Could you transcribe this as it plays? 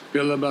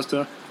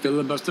Filibuster,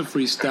 filibuster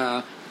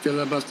freestyle.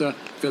 Filibuster,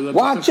 filibuster.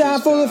 Watch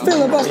out for the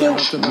filibuster.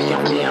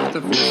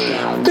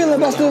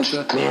 Filibuster.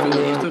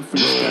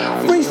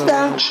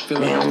 Freestyle.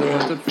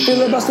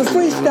 Filibuster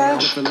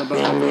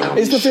freestyle.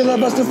 It's the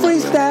filibuster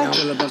freestyle.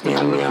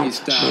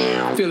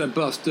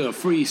 Filibuster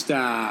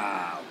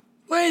freestyle.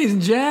 Ladies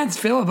and gents,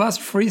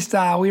 filibuster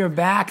freestyle. We are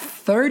back.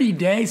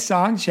 30-day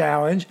song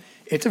challenge.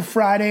 It's a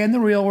Friday in the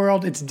real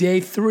world. It's day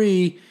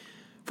 3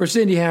 for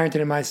Cindy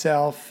Harrington and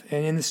myself.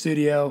 And in the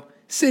studio,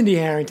 Cindy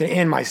Harrington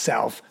and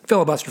myself,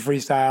 filibuster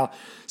freestyle.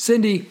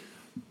 Cindy,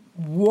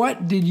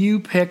 what did you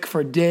pick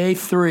for day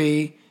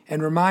 3?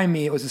 And remind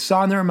me, it was a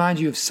song that reminds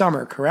you of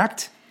summer,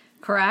 correct?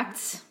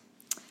 Correct.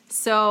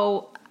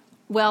 So,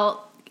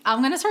 well, I'm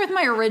going to start with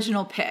my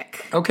original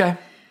pick. Okay.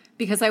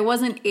 Because I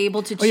wasn't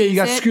able to choose Oh, yeah, you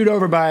got it. screwed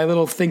over by a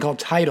little thing called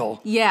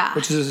Tidal. Yeah.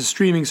 Which is a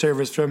streaming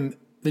service from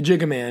the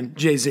Jigga Man,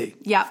 Jay-Z.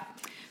 Yeah.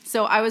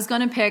 So I was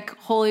going to pick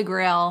Holy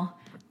Grail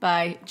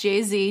by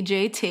Jay-Z,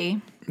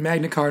 JT.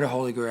 Magna Carta,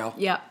 Holy Grail.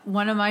 Yeah,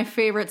 one of my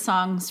favorite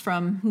songs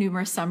from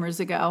numerous summers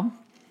ago.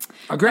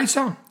 A great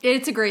song.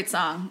 It's a great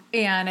song,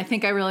 and I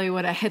think I really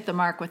would have hit the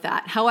mark with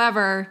that.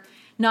 However,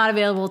 not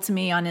available to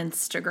me on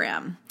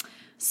Instagram.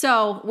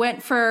 So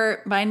went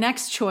for my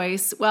next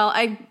choice. Well,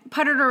 I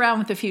puttered around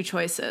with a few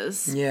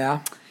choices.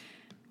 Yeah.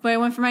 But I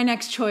went for my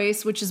next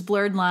choice, which is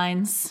Blurred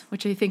Lines,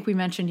 which I think we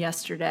mentioned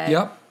yesterday.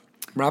 Yep.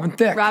 Robin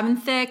Thicke. Robin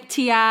Thicke,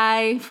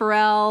 T.I.,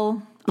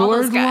 Pharrell, all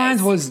Blurred those guys.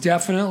 Lines was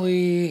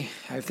definitely,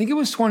 I think it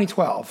was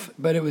 2012,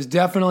 but it was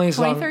definitely a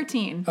song.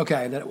 2013.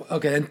 Okay.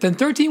 And then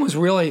 13 was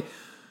really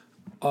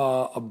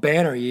a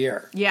banner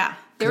year. Yeah.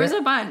 There was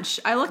a bunch.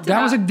 I looked it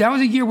up. That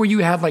was a year where you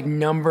had like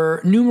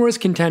numerous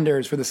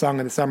contenders for the song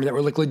of the summer that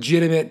were like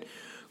legitimate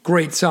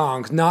great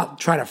songs, not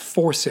trying to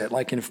force it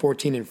like in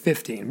 14 and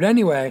 15. But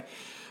anyway,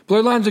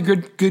 Blurred Lines a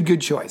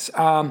good choice.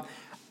 I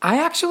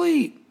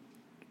actually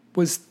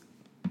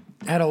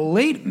had a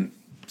late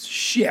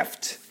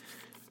shift.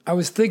 I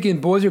was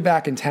thinking Boys Are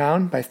Back in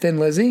Town by Thin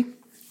Lizzy.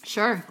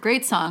 Sure.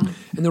 Great song.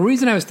 And the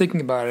reason I was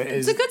thinking about it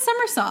is... It's a good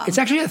summer song. It's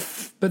actually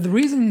but the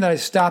reason that I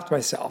stopped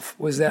myself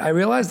was that I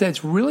realized that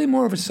it's really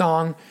more of a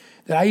song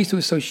that I used to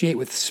associate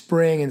with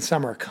spring and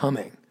summer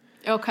coming.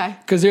 Okay.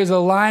 Because there's a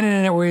line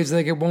in it where he's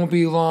like, it won't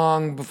be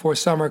long before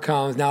summer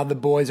comes, now the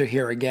boys are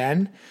here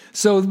again.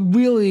 So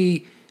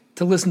really,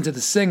 to listen to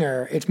the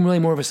singer, it's really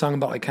more of a song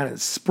about like kind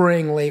of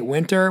spring, late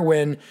winter,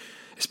 when,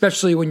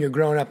 especially when you're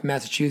growing up in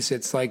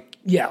Massachusetts, like,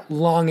 yeah,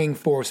 longing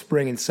for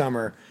spring and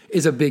summer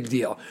is a big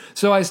deal.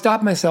 So I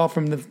stopped myself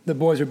from the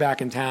Boys Are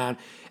Back in Town,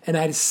 and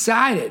I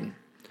decided,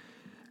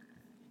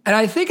 and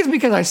I think it's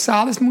because I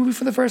saw this movie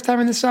for the first time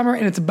in the summer,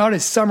 and it's about a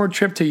summer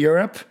trip to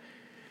Europe.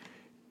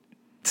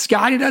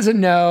 Scotty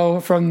Doesn't Know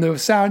from the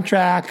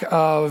soundtrack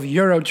of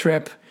Euro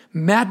Trip,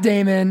 Matt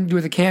Damon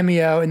with a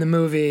cameo in the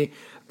movie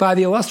by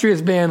the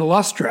illustrious band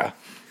Lustra.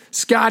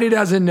 Scotty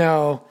Doesn't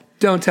Know,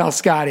 Don't Tell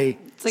Scotty.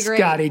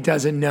 Scotty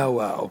Doesn't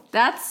Know.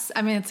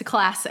 It's a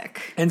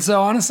classic. And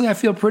so honestly, I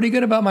feel pretty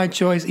good about my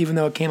choice, even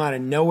though it came out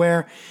of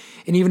nowhere.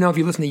 And even though if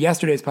you listen to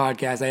yesterday's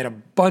podcast, I had a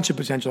bunch of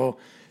potential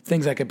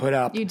things I could put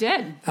up. You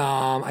did.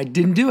 I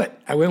didn't do it.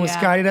 I went with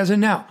Scotty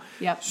Doesn't Know.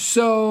 Yep.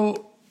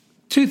 So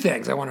 2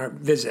 things I want to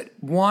visit.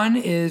 One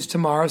is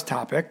tomorrow's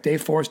topic, day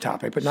 4's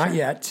topic, but not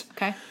yet.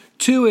 Okay.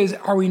 2 is,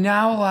 are we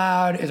now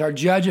allowed, is our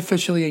judge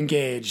officially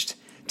engaged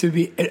to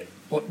be,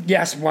 well,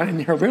 yes, one in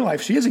her real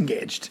life, she is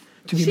engaged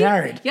to be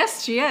married.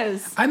 Yes, she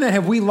is. I meant,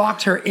 have we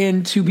locked her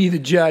in to be the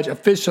judge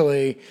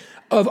officially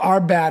of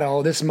our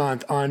battle this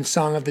month on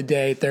Song of the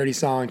Day 30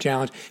 Song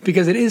Challenge?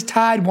 Because it is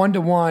tied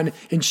 1-1,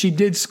 and she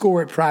did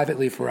score it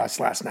privately for us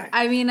last night.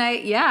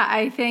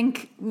 I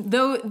think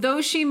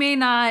though she may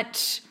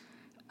not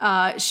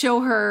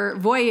show her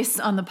voice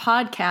on the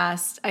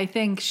podcast, I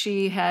think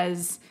she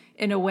has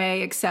in a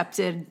way acceped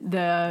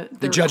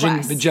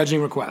the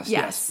judging request.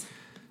 Yes.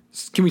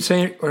 Can we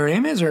say what her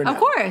name is or no? Of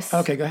course.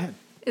 Okay, go ahead.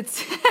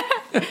 It's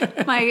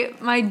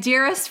my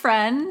dearest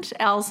friend,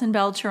 Allison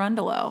Bell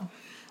Chirundolo.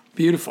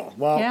 Beautiful.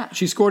 Well,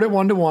 she scored it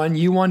 1-1.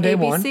 You won day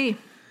ABC. 1.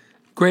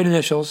 Great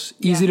initials.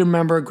 Easy to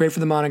remember. Great for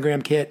the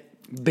monogram kit.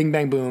 Bing,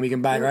 bang, boom. You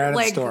can buy it right out of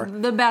the store.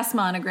 The best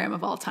monogram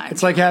of all time.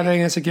 It's like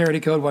having a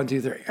security code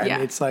 123. Yeah.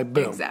 It's like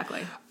boom.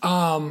 Exactly.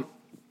 Well,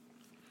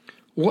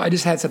 I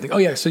just had something. Oh,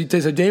 yeah. So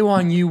day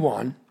 1, you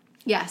won.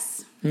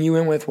 Yes. And you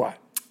went with what?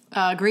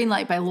 Green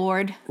Light by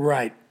Lorde.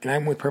 Right. And I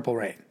went with Purple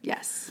Rain.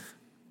 Yes.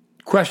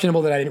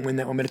 Questionable that I didn't win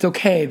that one, but it's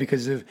okay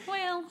because of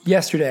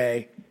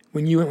yesterday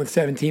when you went with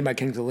 17 by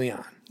Kings of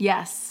Leon.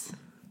 Yes.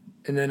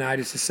 And then I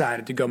just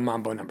decided to go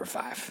Mambo number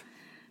 5.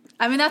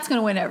 I mean, that's going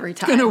to win every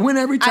time. Going to win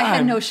every time. I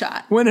had no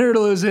shot. Win it or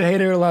lose it,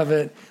 hate it or love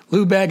it.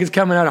 Lou Bag is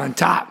coming out on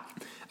top.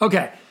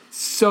 Okay,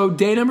 so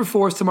day number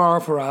 4 is tomorrow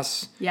for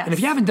us. Yes. And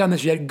if you haven't done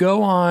this yet,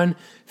 go on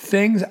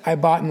Things I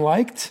Bought and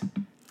Liked.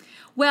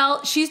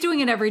 Well, she's doing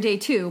it every day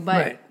too, but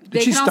Right.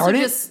 Did she start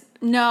it?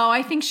 No,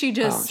 I think she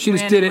just She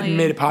just did it and randomly-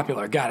 made it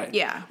popular. Got it.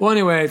 Yeah. Well,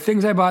 anyway,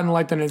 things I bought and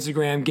liked on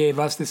Instagram gave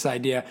us this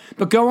idea.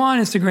 But go on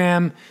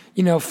Instagram,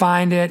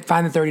 find it,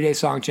 find the 30-day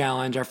song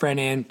challenge. Our friend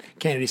Ann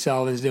Kennedy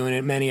Sullivan's doing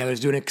it, many others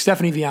doing it.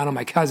 Stephanie Viano,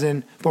 my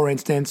cousin, for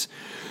instance.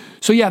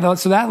 So yeah,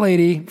 so that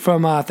lady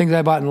from Things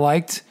I Bought and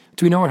Liked,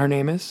 do we know what her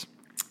name is?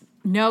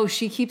 No,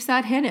 she keeps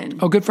that hidden.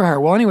 Oh, good for her.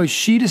 Well, anyway,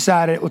 she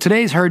decided,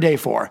 today's her day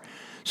 4.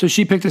 So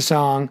she picked a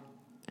song,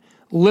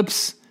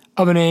 Lips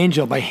of an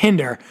Angel by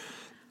Hinder.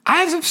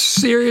 I have some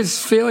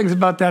serious feelings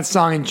about that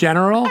song in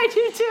general. I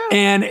do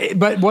too.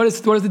 But what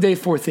is the day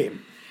 4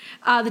 theme?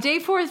 The day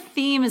 4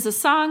 theme is a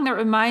song that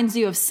reminds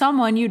you of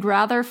someone you'd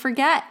rather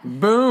forget.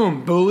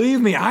 Boom. Believe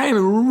me, I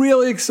am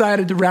really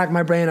excited to rack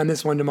my brain on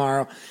this one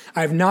tomorrow.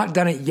 I have not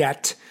done it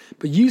yet,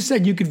 but you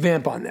said you could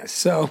vamp on this.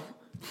 So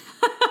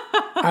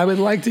I would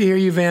like to hear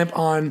you vamp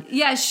on.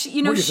 Yeah,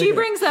 she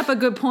brings up a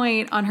good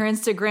point on her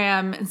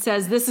Instagram and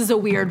says, this is a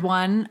weird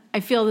one.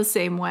 I feel the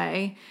same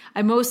way.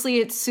 I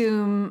mostly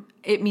assume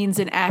it means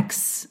an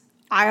ex.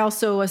 I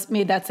also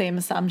made that same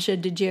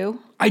assumption. Did you?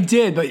 I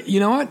did, but you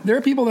know what? There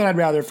are people that I'd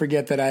rather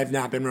forget that I have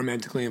not been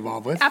romantically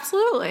involved with.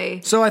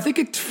 Absolutely. So I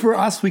think for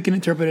us, we can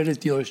interpret it as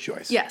dealer's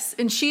choice. Yes.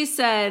 And she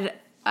said,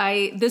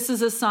 this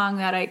is a song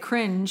that I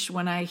cringe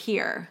when I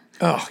hear.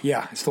 Oh,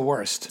 yeah. It's the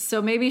worst.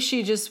 So maybe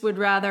she just would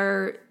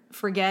rather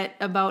forget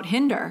about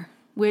Hinder,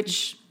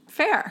 which,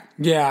 fair.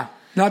 Yeah.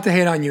 Not to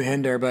hate on you,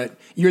 Hinder, but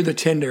you're the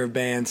Tinder of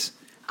bands.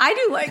 I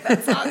do like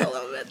that song a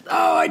little bit, though.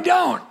 Oh, I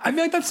don't. I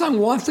feel like that song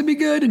wants to be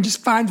good and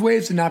just finds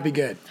ways to not be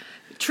good.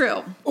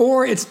 True.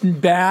 Or it's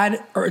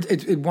bad, or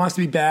it wants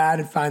to be bad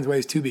and finds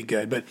ways to be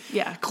good. But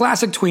yeah,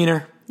 classic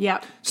tweener.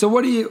 Yeah. So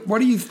what are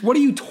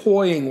you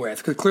toying with?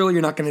 Because clearly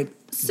you're not going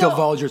to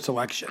divulge your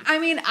selection. I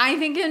mean, I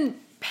think in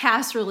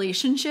past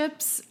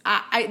relationships,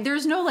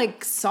 there's no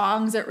like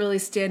songs that really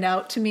stand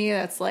out to me.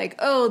 That's like,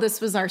 oh, this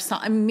was our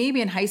song. I mean,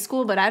 maybe in high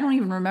school, but I don't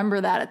even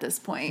remember that at this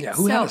point. Yeah,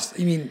 who has?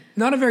 I mean,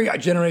 not a very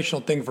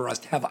generational thing for us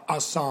to have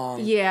a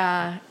song.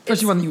 Yeah,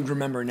 especially one that you would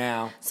remember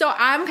now. So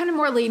I'm kind of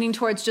more leaning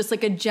towards just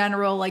like a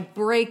general like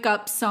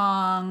breakup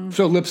song.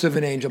 So Lips of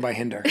an Angel by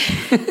Hinder.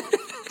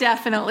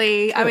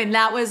 Definitely. I mean,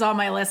 that was on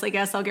my list. I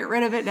guess I'll get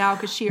rid of it now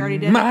because she already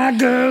did. My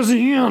girl's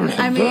in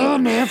the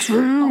next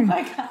room. Oh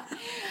my God.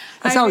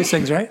 That's how he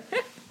sings, right?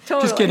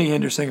 Totally. Just kidding,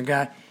 Hinder singer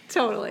guy.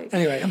 Totally.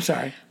 Anyway, I'm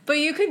sorry. But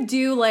you could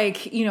do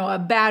like, a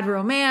Bad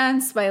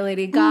Romance by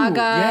Lady Gaga.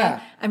 Ooh,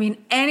 yeah. I mean,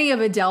 any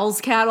of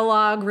Adele's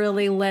catalog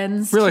really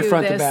lends front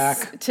to to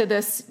back to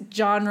this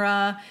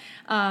genre.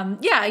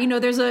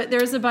 There's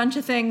a bunch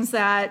of things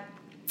that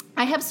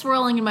I have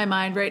swirling in my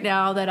mind right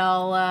now that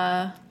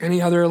I'll... Any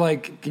other,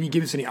 can you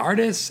give us any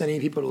artists, any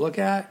people to look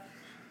at?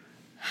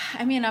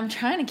 I mean, I'm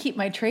trying to keep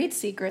my trade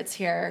secrets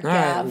here, All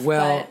Gav, right,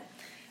 well... but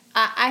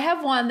I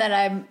have one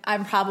that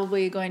I'm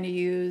probably going to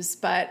use,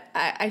 but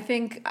I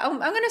think I'm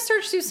going to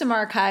search through some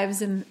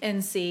archives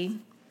and see.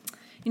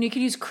 You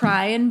could use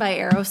 "Cryin'" by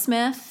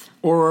Aerosmith,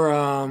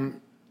 or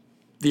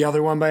the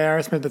other one by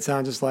Aerosmith that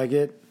sounds just like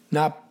it.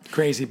 Not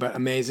crazy, but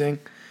amazing.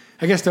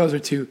 I guess those are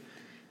two.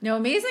 No,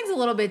 "Amazing's" a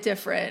little bit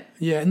different.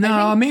 Yeah,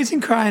 no, "Amazing,"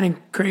 "Crying,"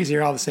 and "Crazy"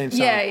 are all the same song.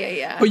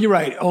 Yeah. But you're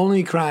right.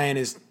 Only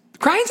 "Crying's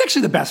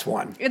actually the best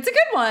one. It's a good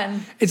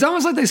one. It's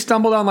almost like they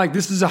stumbled on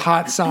this is a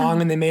hot song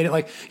and they made it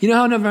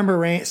how November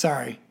Rain,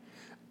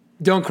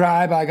 Don't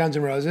Cry by Guns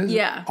N' Roses.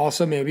 Yeah.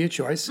 Also maybe a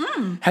choice.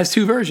 Has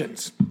 2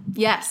 versions.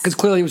 Yes. Because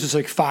clearly it was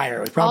just fire.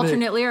 It was probably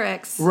alternate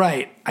lyrics.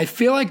 Right. I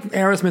feel like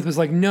Aerosmith was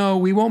no,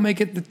 we won't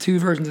make it the 2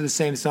 versions of the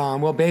same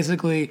song. We'll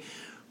basically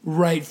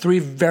write 3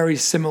 very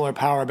similar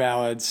power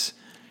ballads.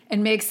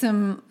 And make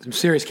some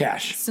serious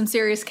cash. Some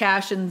serious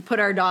cash and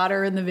put our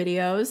daughter in the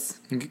videos.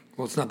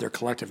 Well, it's not their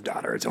collective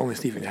daughter. It's only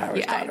Steven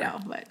Tyler's daughter. Yeah, I know.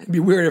 But it'd be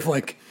weird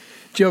if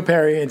Joe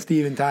Perry and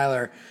Steven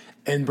Tyler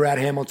and Brad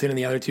Hamilton and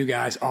the other 2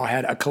 guys all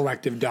had a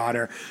collective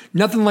daughter.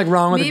 Nothing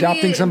wrong with maybe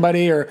adopting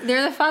somebody or...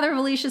 They're the father of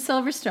Alicia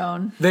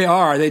Silverstone. They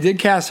are. They did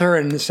cast her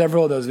in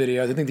several of those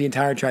videos. I think the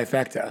entire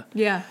trifecta.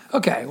 Yeah.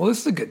 Okay. Well, this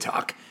is a good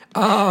talk.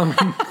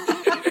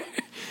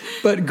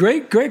 But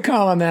great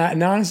call on that.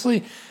 And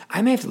honestly...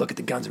 I may have to look at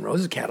the Guns N'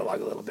 Roses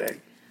catalog a little bit.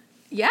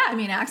 Yeah, I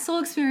mean,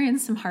 Axl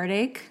experienced some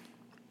heartache.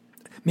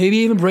 Maybe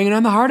even Bringing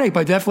on the Heartache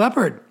by Def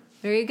Leppard.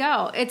 There you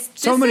go.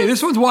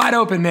 This one's wide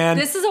open, man.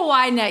 This is a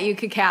wide net you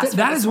could cast.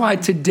 That is why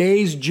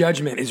today's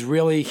judgment is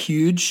really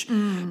huge,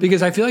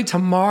 because I feel like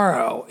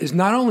tomorrow is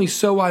not only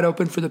so wide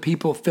open for the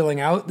people filling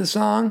out the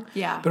song,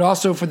 but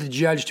also for the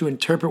judge to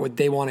interpret what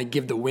they want to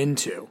give the win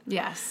to.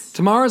 Yes.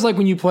 Tomorrow is like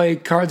when you play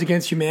Cards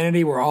Against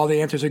Humanity, where all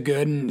the answers are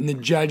good, and the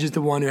judge is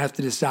the one who has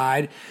to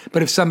decide.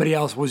 But if somebody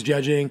else was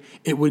judging,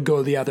 it would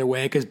go the other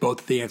way because both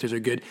of the answers are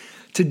good.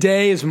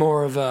 Today is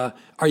more of a,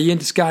 are you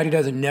into Scott Who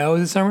Doesn't Know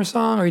the summer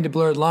song? Or are you into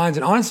Blurred Lines?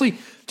 And honestly,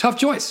 tough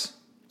choice.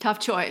 Tough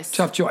choice.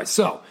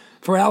 So,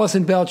 for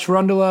Allison Bell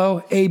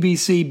Trundolo,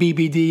 ABC,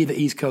 BBD,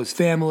 the East Coast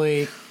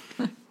family,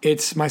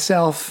 it's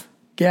myself,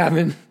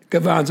 Gavin,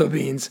 Gavanzo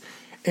Beans,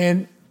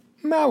 and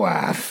my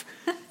wife,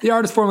 the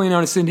artist formerly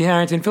known as Cindy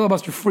Harrington,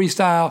 Filibuster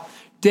Freestyle,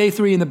 day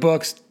 3 in the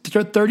books,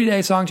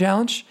 30-day song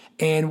challenge,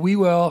 and we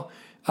will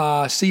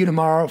see you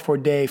tomorrow for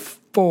day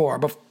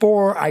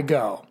before I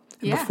go,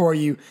 and Yeah. before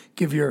you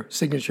give your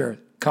signature,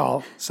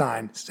 call,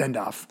 sign, send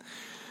off.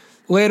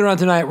 Later on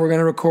tonight, we're going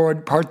to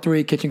record part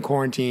 3, Kitchen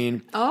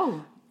Quarantine,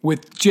 Oh,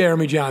 with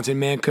Jeremy Johnson,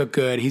 Man Cook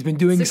Good. He's been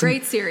doing It's a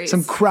great series.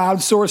 some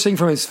crowdsourcing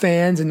from his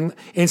fans and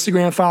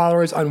Instagram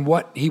followers on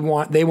what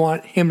they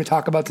want him to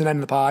talk about tonight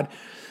in the pod.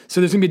 So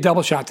there's going to be a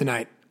double shot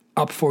tonight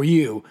up for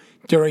you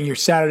during your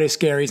Saturday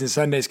scaries and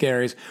Sunday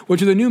scaries,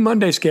 which are the new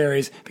Monday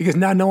scaries because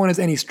now no one has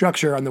any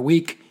structure on the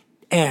week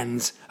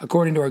ends,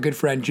 according to our good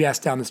friend Jess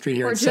down the street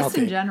here or in just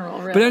Southie. in general,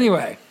 really. But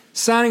anyway,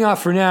 signing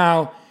off for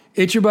now.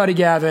 It's your buddy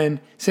Gavin,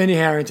 Sandy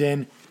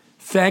Harrington.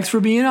 Thanks for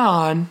being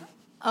on.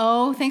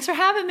 Oh, thanks for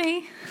having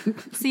me.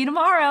 See you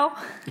tomorrow.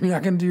 You're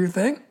not going to do your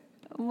thing?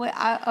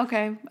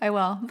 Okay, I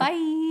will.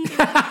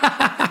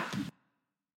 Bye.